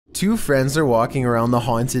Two friends are walking around the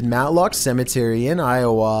haunted Matlock Cemetery in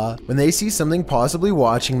Iowa when they see something possibly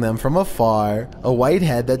watching them from afar, a white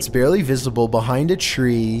head that's barely visible behind a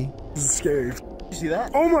tree. This is scary. Did you see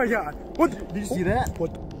that? Oh my god! What? Did you see that?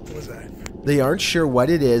 What was that? They aren't sure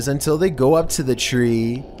what it is until they go up to the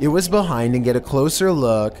tree. It was behind and get a closer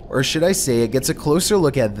look, or should I say it gets a closer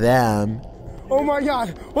look at them. Oh my god!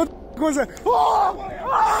 What was that? Oh!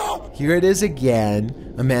 Here it is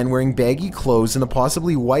again, a man wearing baggy clothes and a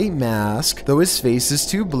possibly white mask, though his face is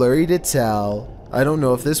too blurry to tell. I don't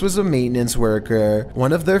know if this was a maintenance worker,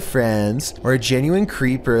 one of their friends, or a genuine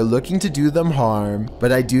creeper looking to do them harm,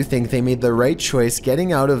 but I do think they made the right choice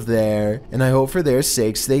getting out of there, and I hope for their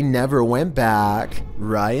sakes they never went back.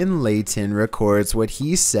 Ryan Layton records what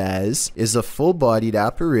he says is a full-bodied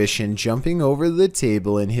apparition jumping over the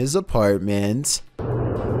table in his apartment.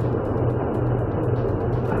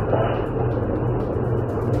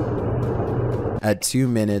 At 2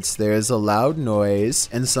 minutes, there is a loud noise,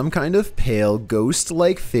 and some kind of pale,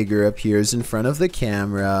 ghost-like figure appears in front of the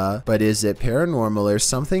camera. But is it paranormal or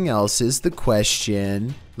something else is the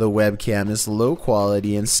question. The webcam is low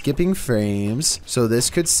quality and skipping frames, so this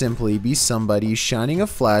could simply be somebody shining a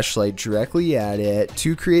flashlight directly at it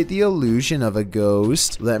to create the illusion of a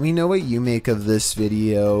ghost. Let me know what you make of this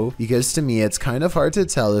video, because to me it's kind of hard to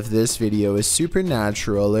tell if this video is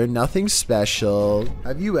supernatural or nothing special.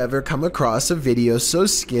 Have you ever come across a video so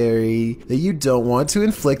scary that you don't want to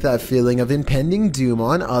inflict that feeling of impending doom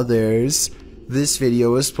on others? This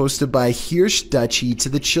video was posted by Hirsch Dutchy to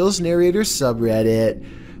the Chills Narrator subreddit.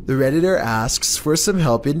 The Redditor asks for some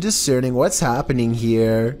help in discerning what's happening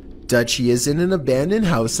here. Dutchy is in an abandoned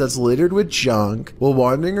house that's littered with junk. While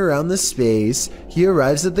wandering around the space, he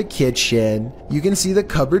arrives at the kitchen. You can see the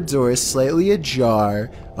cupboard door is slightly ajar.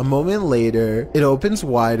 A moment later, it opens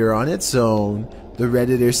wider on its own. The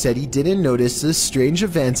Redditor said he didn't notice this strange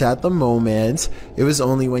event at the moment. It was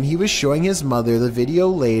only when he was showing his mother the video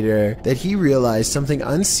later that he realized something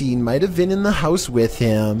unseen might have been in the house with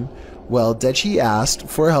him. Well, Dutchy asked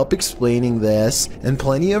for help explaining this, and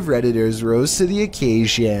plenty of Redditors rose to the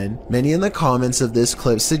occasion. Many in the comments of this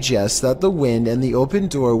clip suggest that the wind and the open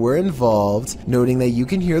door were involved, noting that you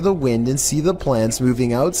can hear the wind and see the plants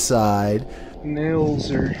moving outside.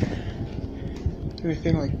 Nails or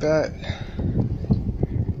anything like that.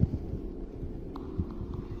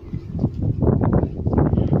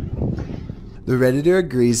 The Redditor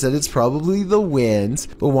agrees that it's probably the wind,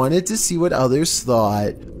 but wanted to see what others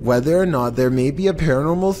thought, whether or not there may be a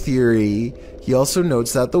paranormal theory. He also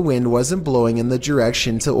notes that the wind wasn't blowing in the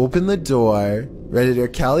direction to open the door. Redditor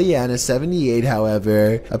Caliana78,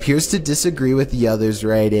 however, appears to disagree with the others,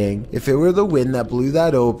 writing, "If it were the wind that blew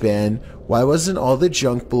that open, why wasn't all the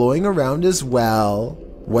junk blowing around as well?"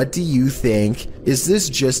 What do you think? Is this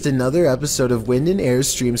just another episode of wind and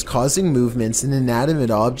airstreams causing movements in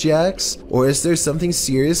inanimate objects? Or is there something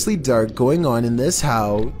seriously dark going on in this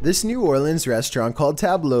house? This New Orleans restaurant called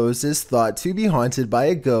Tableau's is thought to be haunted by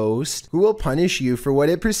a ghost who will punish you for what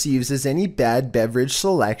it perceives as any bad beverage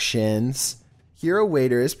selections. Here a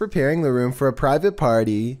waiter is preparing the room for a private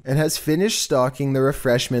party and has finished stocking the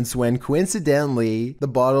refreshments when, coincidentally, the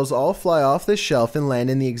bottles all fly off the shelf and land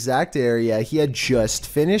in the exact area he had just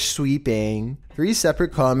finished sweeping. 3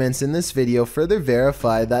 separate comments in this video further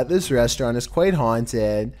verify that this restaurant is quite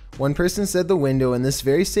haunted. One person said the window in this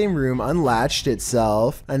very same room unlatched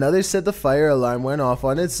itself, another said the fire alarm went off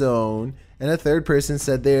on its own, and a third person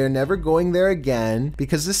said they are never going there again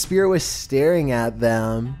because the spirit was staring at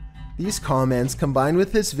them. These comments, combined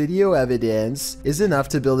with this video evidence, is enough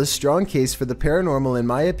to build a strong case for the paranormal in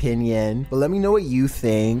my opinion, but let me know what you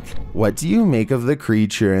think. What do you make of the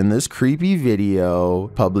creature in this creepy video?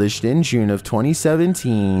 Published in June of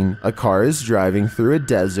 2017, a car is driving through a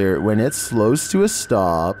desert when it slows to a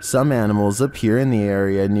stop. Some animals appear in the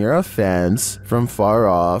area near a fence. From far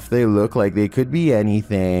off, they look like they could be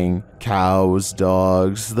anything. Cows,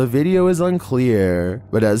 dogs, the video is unclear,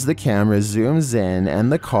 but as the camera zooms in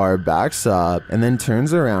and the car backs up and then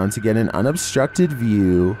turns around to get an unobstructed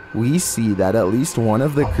view, we see that at least one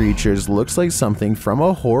of the creatures looks like something from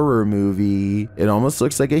a horror movie. It almost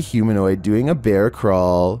looks like a humanoid doing a bear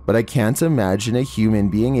crawl, but I can't imagine a human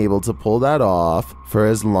being able to pull that off for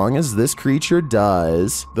as long as this creature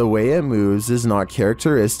does. The way it moves is not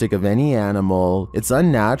characteristic of any animal. It's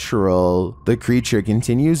unnatural. The creature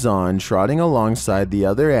continues on, trotting alongside the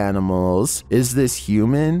other animals. Is this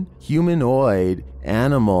human, humanoid,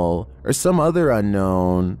 animal, or some other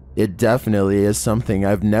unknown? It definitely is something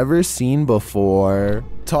I've never seen before.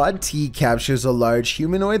 Todd T captures a large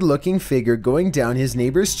humanoid-looking figure going down his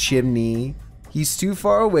neighbor's chimney. He's too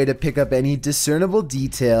far away to pick up any discernible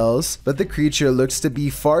details, but the creature looks to be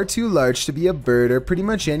far too large to be a bird or pretty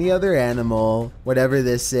much any other animal. Whatever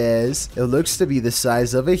this is, it looks to be the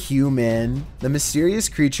size of a human. The mysterious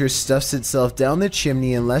creature stuffs itself down the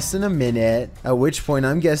chimney in less than a minute, at which point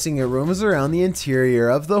I'm guessing it roams around the interior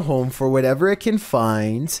of the home for whatever it can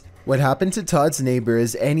find. What happened to Todd's neighbor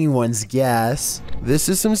is anyone's guess. This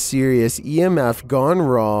is some serious EMF gone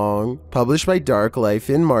wrong. Published by Dark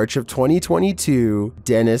Life in March of 2022,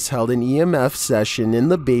 Dennis held an EMF session in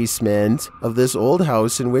the basement of this old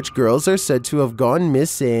house in which girls are said to have gone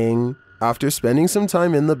missing. After spending some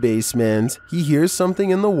time in the basement, he hears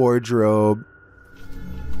something in the wardrobe.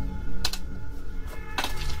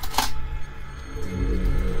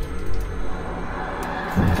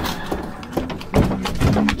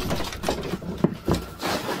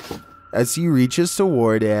 As he reaches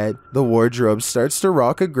toward it, the wardrobe starts to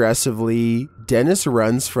rock aggressively. Dennis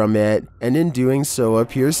runs from it, and in doing so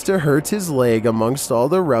appears to hurt his leg amongst all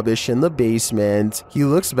the rubbish in the basement. He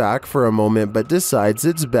looks back for a moment but decides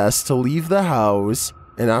it's best to leave the house.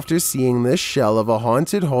 And after seeing this shell of a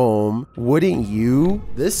haunted home, wouldn't you?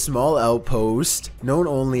 This small outpost, known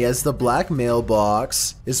only as the Black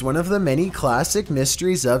Mailbox, is one of the many classic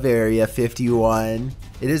mysteries of Area 51.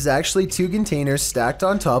 It is actually two containers stacked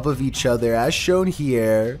on top of each other as shown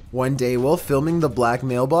here. One day while filming the Black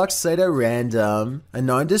Mailbox site at random, a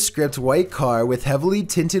nondescript white car with heavily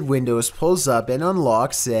tinted windows pulls up and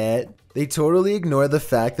unlocks it. They totally ignore the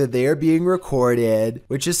fact that they are being recorded,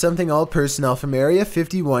 which is something all personnel from Area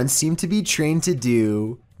 51 seem to be trained to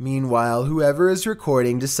do. Meanwhile, whoever is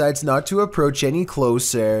recording decides not to approach any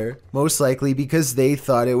closer, most likely because they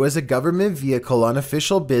thought it was a government vehicle on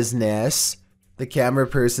official business. The camera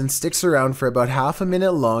person sticks around for about half a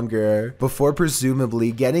minute longer, before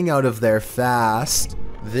presumably getting out of there fast.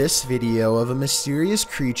 This video of a mysterious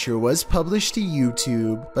creature was published to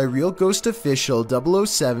YouTube by Real Ghost Official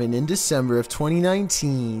 007 in December of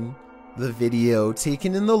 2019. The video,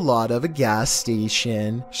 taken in the lot of a gas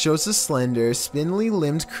station, shows a slender,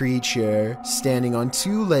 spindly-limbed creature standing on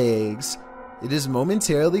two legs. It is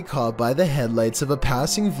momentarily caught by the headlights of a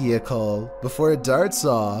passing vehicle before it darts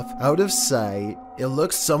off, out of sight. It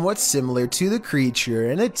looks somewhat similar to the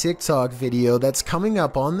creature in a TikTok video that's coming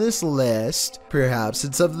up on this list. Perhaps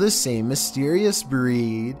it's of the same mysterious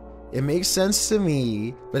breed. It makes sense to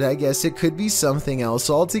me, but I guess it could be something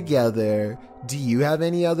else altogether. Do you have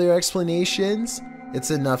any other explanations?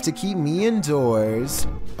 It's enough to keep me indoors.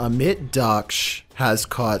 Amit Daksh has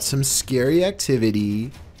caught some scary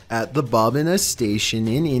activity at the Babina station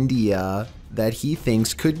in India that he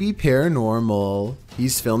thinks could be paranormal.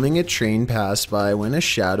 He's filming a train pass by when a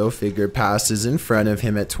shadow figure passes in front of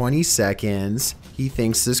him at 20 seconds. He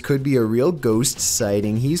thinks this could be a real ghost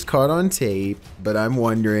sighting he's caught on tape, but I'm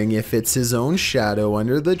wondering if it's his own shadow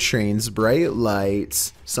under the train's bright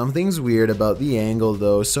lights. Something's weird about the angle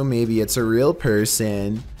though, so maybe it's a real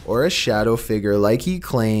person or a shadow figure like he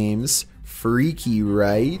claims. Freaky,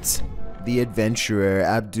 right? The adventurer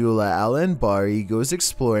Abdullah Al-Anbari goes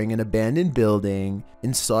exploring an abandoned building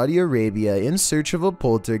in Saudi Arabia in search of a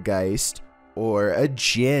poltergeist, or a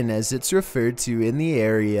jinn as it's referred to in the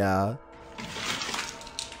area.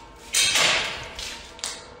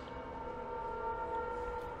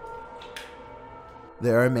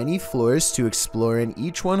 There are many floors to explore and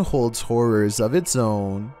each one holds horrors of its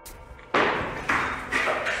own.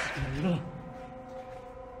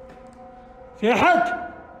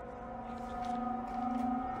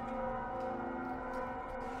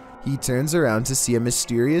 He turns around to see a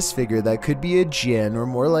mysterious figure that could be a jinn or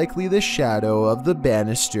more likely the shadow of the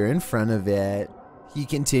banister in front of it. He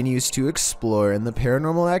continues to explore and the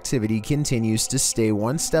paranormal activity continues to stay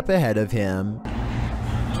one step ahead of him.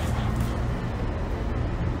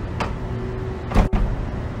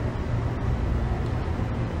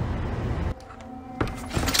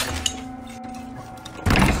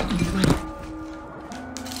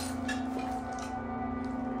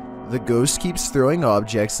 The ghost keeps throwing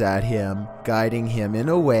objects at him, guiding him in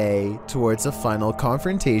a way towards a final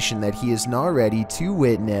confrontation that he is not ready to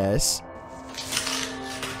witness.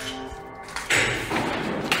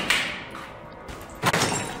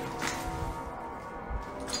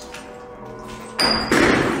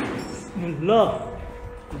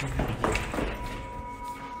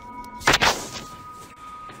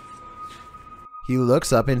 He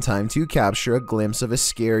looks up in time to capture a glimpse of a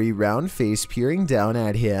scary round face peering down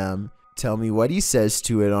at him. Tell me what he says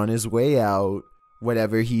to it on his way out.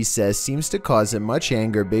 Whatever he says seems to cause him much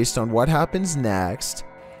anger based on what happens next.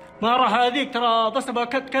 ما راح أذيك ترى بس أبغى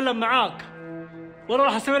أتكلم معاك ولا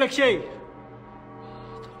راح أسوي لك شيء.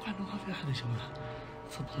 أتوقع إنه ما في أحد يا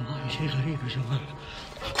جماعة. والله شيء غريب يا جماعة.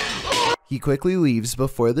 He quickly leaves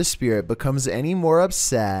before the spirit becomes any more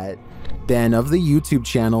upset. Ben of the YouTube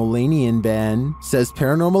channel Laney and Ben says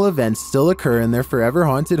paranormal events still occur in their forever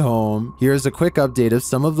haunted home. Here's a quick update of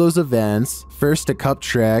some of those events. First, a cup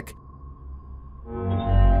trick.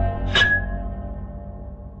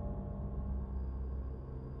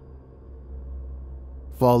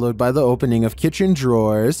 Followed by the opening of kitchen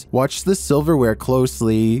drawers. Watch the silverware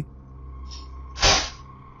closely.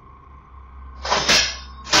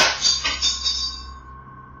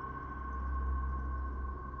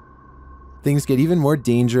 Things get even more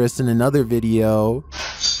dangerous in another video.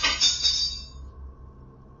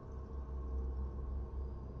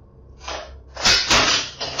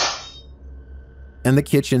 And the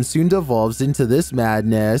kitchen soon devolves into this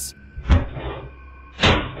madness.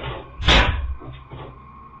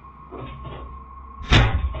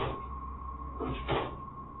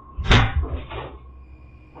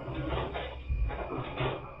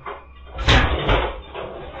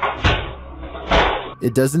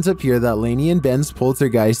 It doesn't appear that Laney and Ben's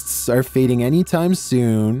poltergeists are fading anytime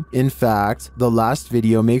soon. In fact, the last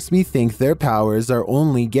video makes me think their powers are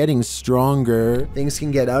only getting stronger. Things can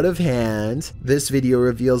get out of hand. This video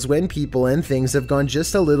reveals when people and things have gone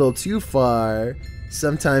just a little too far.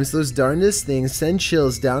 Sometimes those darndest things send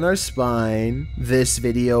chills down our spine. This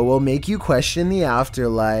video will make you question the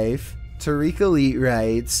afterlife. Tariq Elite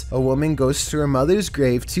writes, a woman goes to her mother's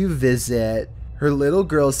grave to visit. Her little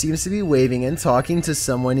girl seems to be waving and talking to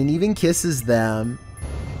someone and even kisses them.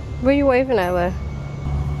 What are you waving at, Leah?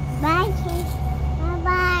 Bye, kids.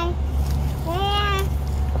 Bye-bye. Yeah.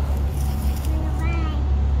 Bye.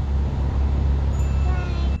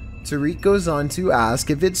 Tariq goes on to ask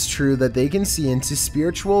if it's true that they can see into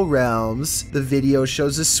spiritual realms. The video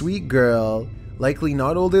shows a sweet girl, likely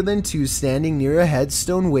not older than 2, standing near a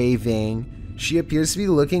headstone waving. She appears to be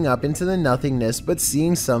looking up into the nothingness but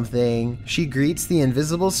seeing something. She greets the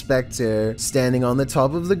invisible specter, standing on the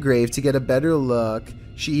top of the grave to get a better look.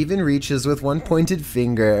 She even reaches with one pointed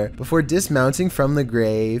finger before dismounting from the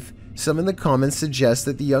grave. Some in the comments suggest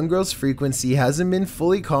that the young girl's frequency hasn't been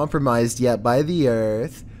fully compromised yet by the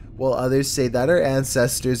earth, while others say that our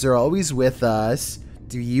ancestors are always with us.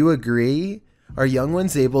 Do you agree? Are young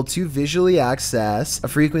ones able to visually access a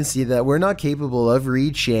frequency that we're not capable of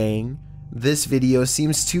reaching? This video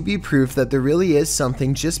seems to be proof that there really is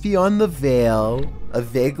something just beyond the veil. A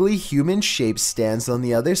vaguely human shape stands on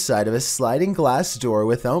the other side of a sliding glass door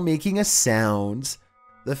without making a sound.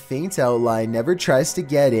 The faint outline never tries to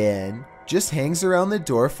get in, just hangs around the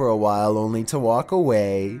door for a while only to walk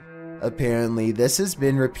away. Apparently, this has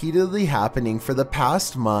been repeatedly happening for the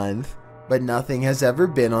past month, but nothing has ever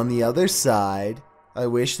been on the other side. I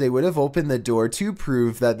wish they would have opened the door to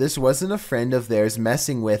prove that this wasn't a friend of theirs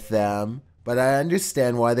messing with them, but I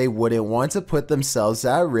understand why they wouldn't want to put themselves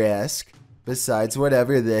at risk. Besides,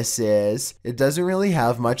 whatever this is, it doesn't really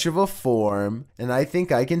have much of a form, and I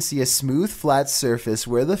think I can see a smooth flat surface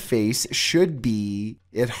where the face should be.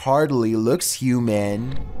 It hardly looks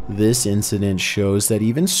human. This incident shows that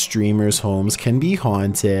even streamers' homes can be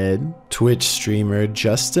haunted. Twitch streamer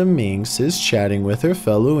Justa Minx is chatting with her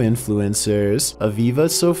fellow influencers, Aviva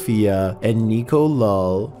Sophia and Nico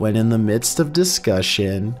Lull, when in the midst of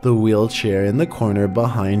discussion, the wheelchair in the corner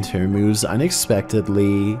behind her moves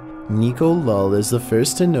unexpectedly. Nico Lull is the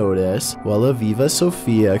first to notice, while Aviva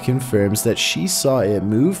Sophia confirms that she saw it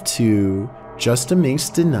move too. Justa Minx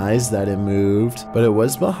denies that it moved, but it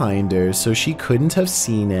was behind her, so she couldn't have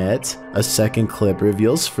seen it. A second clip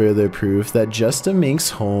reveals further proof that Justa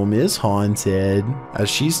Minx's home is haunted. As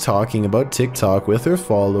she's talking about TikTok with her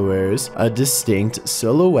followers, a distinct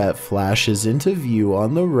silhouette flashes into view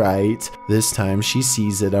on the right. This time she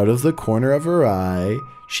sees it out of the corner of her eye.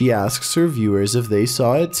 She asks her viewers if they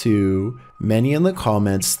saw it too. Many in the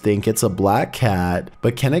comments think it's a black cat,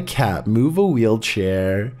 but can a cat move a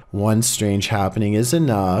wheelchair? One strange happening is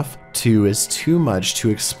enough, 2 is too much to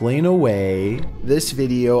explain away. This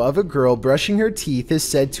video of a girl brushing her teeth is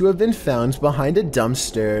said to have been found behind a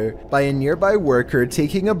dumpster by a nearby worker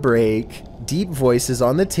taking a break. Deep voices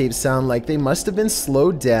on the tape sound like they must have been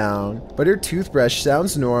slowed down, but her toothbrush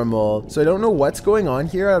sounds normal, so I don't know what's going on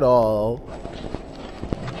here at all.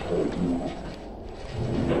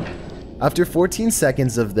 After 14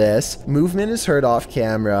 seconds of this, movement is heard off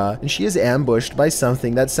camera, and she is ambushed by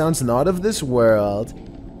something that sounds not of this world.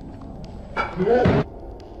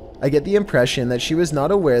 I get the impression that she was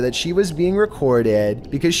not aware that she was being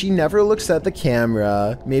recorded, because she never looks at the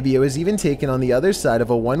camera. Maybe it was even taken on the other side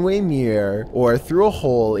of a one-way mirror, or through a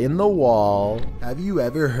hole in the wall. Have you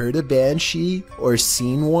ever heard a banshee, or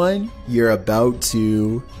seen one? You're about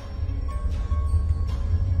to.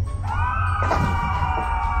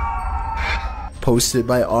 Posted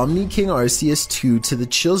by Omni King Arceus 2 to the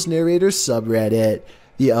Chills Narrator subreddit,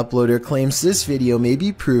 the uploader claims this video may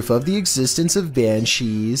be proof of the existence of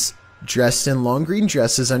banshees, dressed in long green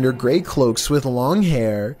dresses under grey cloaks with long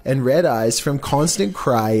hair and red eyes from constant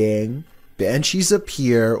crying. Banshees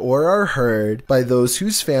appear or are heard by those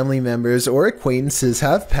whose family members or acquaintances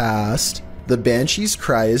have passed. The banshee's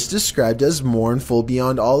cry is described as mournful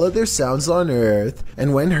beyond all other sounds on earth,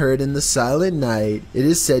 and when heard in the silent night, it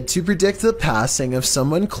is said to predict the passing of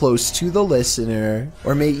someone close to the listener,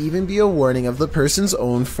 or may even be a warning of the person's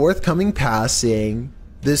own forthcoming passing.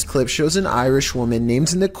 This clip shows an Irish woman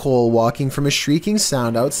named Nicole walking from a shrieking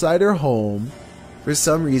sound outside her home. For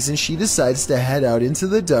some reason, she decides to head out into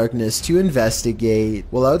the darkness to investigate.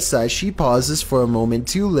 While outside, she pauses for a moment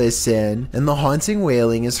to listen, and the haunting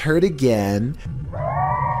wailing is heard again.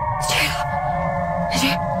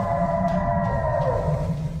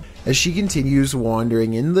 As she continues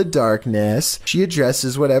wandering in the darkness, she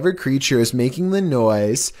addresses whatever creature is making the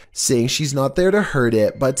noise, saying she's not there to hurt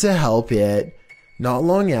it, but to help it. Not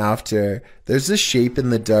long after, there's a shape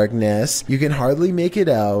in the darkness. You can hardly make it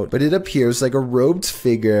out, but it appears like a robed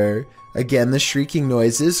figure. Again, the shrieking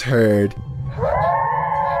noise is heard.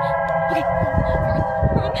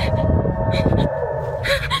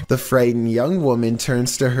 The frightened young woman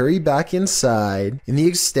turns to hurry back inside. In the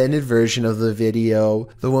extended version of the video,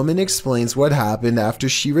 the woman explains what happened after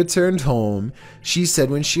she returned home. She said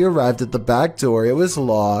when she arrived at the back door, it was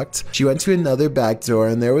locked. She went to another back door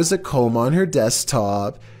and there was a comb on her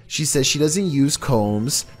desktop. She says she doesn't use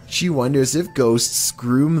combs. She wonders if ghosts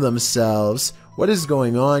groom themselves. What is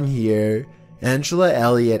going on here? Angela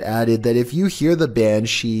Elliott added that if you hear the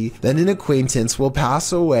banshee, then an acquaintance will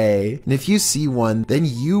pass away, and if you see one, then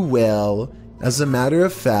you will. As a matter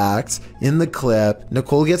of fact, in the clip,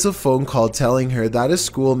 Nicole gets a phone call telling her that a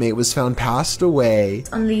schoolmate was found passed away.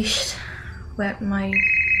 Unleashed with my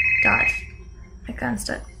dad against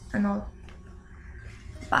it, and I'll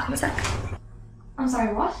back in a sec. I'm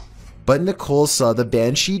sorry, what? But Nicole saw the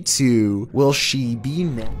banshee too. Will she be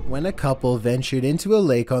next? When a couple ventured into a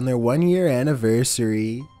lake on their 1-year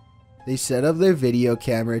anniversary, they set up their video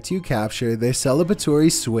camera to capture their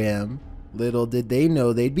celebratory swim. Little did they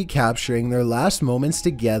know they'd be capturing their last moments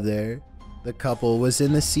together. The couple was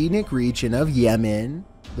in the scenic region of Yemen.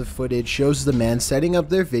 The footage shows the man setting up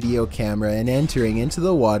their video camera and entering into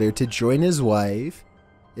the water to join his wife.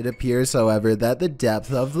 It appears, however, that the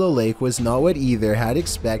depth of the lake was not what either had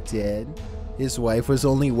expected. His wife was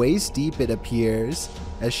only waist deep, it appears,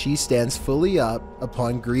 as she stands fully up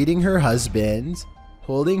upon greeting her husband.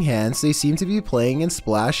 Holding hands, they seem to be playing and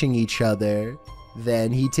splashing each other.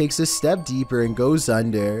 Then he takes a step deeper and goes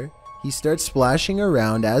under. He starts splashing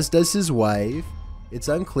around, as does his wife. It's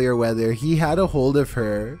unclear whether he had a hold of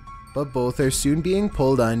her, but both are soon being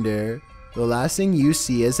pulled under. The last thing you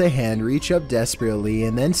see is a hand reach up desperately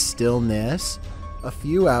and then stillness. A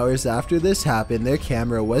few hours after this happened, their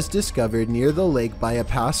camera was discovered near the lake by a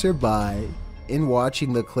passerby. In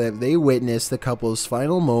watching the clip, they witnessed the couple's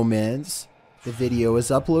final moments. The video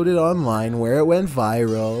was uploaded online where it went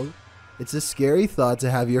viral. It's a scary thought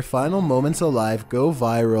to have your final moments alive go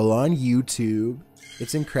viral on YouTube.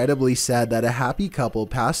 It's incredibly sad that a happy couple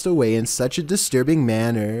passed away in such a disturbing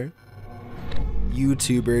manner.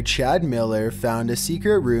 YouTuber Chad Miller found a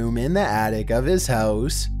secret room in the attic of his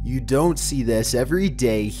house. You don't see this every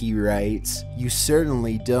day, he writes. You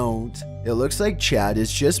certainly don't. It looks like Chad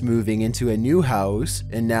is just moving into a new house,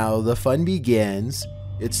 and now the fun begins.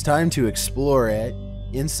 It's time to explore it.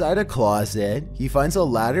 Inside a closet, he finds a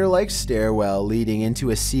ladder-like stairwell leading into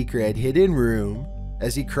a secret hidden room.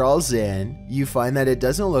 As he crawls in, you find that it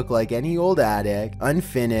doesn't look like any old attic,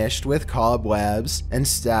 unfinished with cobwebs and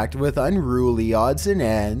stacked with unruly odds and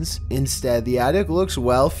ends. Instead, the attic looks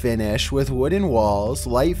well finished with wooden walls,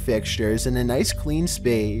 light fixtures, and a nice clean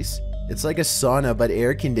space. It's like a sauna but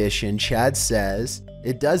air conditioned, Chad says.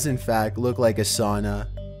 It does in fact look like a sauna.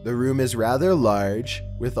 The room is rather large,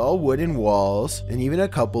 with all wooden walls and even a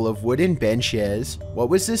couple of wooden benches. What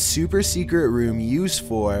was this super secret room used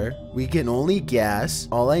for? We can only guess.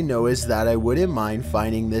 All I know is that I wouldn't mind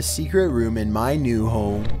finding this secret room in my new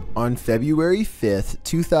home. On February 5th,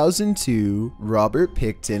 2002, Robert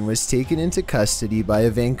Picton was taken into custody by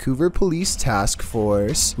a Vancouver police task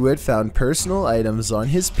force who had found personal items on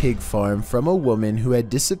his pig farm from a woman who had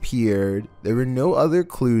disappeared. There were no other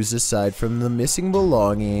clues aside from the missing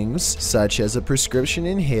belongings, such as a prescription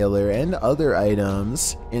inhaler and other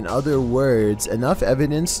items. In other words, enough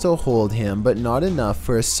evidence to hold him, but not enough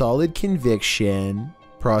for a solid conviction.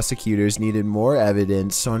 Prosecutors needed more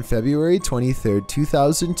evidence, so on February 23,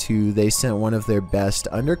 2002, they sent one of their best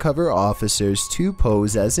undercover officers to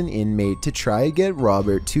pose as an inmate to try and get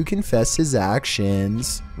Robert to confess his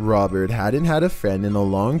actions. Robert hadn't had a friend in a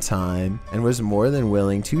long time and was more than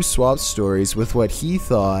willing to swap stories with what he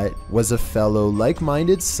thought was a fellow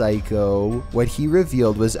like-minded psycho. What he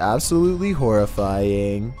revealed was absolutely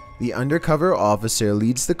horrifying. The undercover officer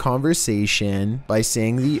leads the conversation by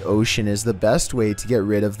saying the ocean is the best way to get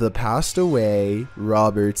rid of the passed away.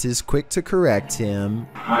 Roberts is quick to correct him.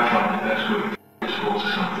 I find the best way to dispose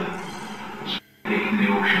of something is taking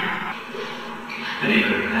the ocean. And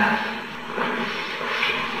even that.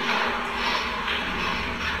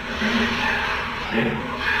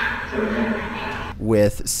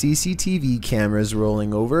 With CCTV cameras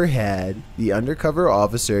rolling overhead, the undercover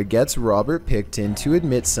officer gets Robert Pickton to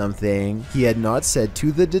admit something he had not said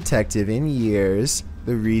to the detective in years.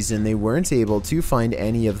 The reason they weren't able to find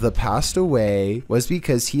any of the passed away was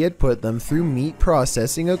because he had put them through meat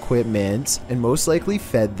processing equipment and most likely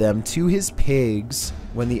fed them to his pigs.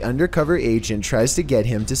 When the undercover agent tries to get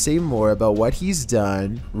him to say more about what he's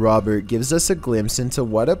done, Robert gives us a glimpse into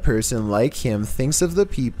what a person like him thinks of the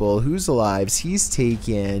people whose lives he's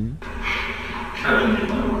taken.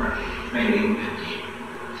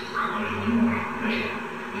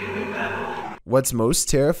 What's most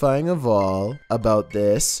terrifying of all about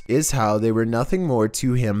this is how they were nothing more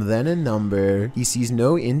to him than a number. He sees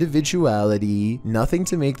no individuality, nothing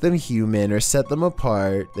to make them human or set them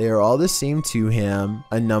apart. They are all the same to him,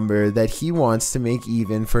 a number that he wants to make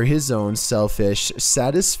even for his own selfish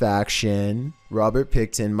satisfaction. Robert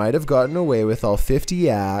Pickton might have gotten away with all 50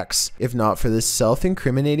 acts if not for this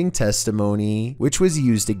self-incriminating testimony, which was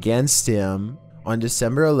used against him. On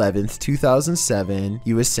December 11th, 2007,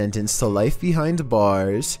 he was sentenced to life behind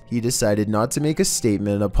bars. He decided not to make a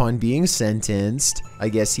statement upon being sentenced. I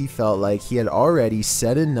guess he felt like he had already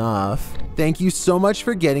said enough. Thank you so much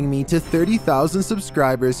for getting me to 30,000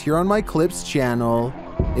 subscribers here on my Clips channel.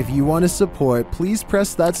 If you want to support, please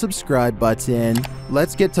press that subscribe button.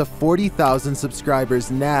 Let's get to 40,000 subscribers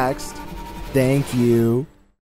next. Thank you.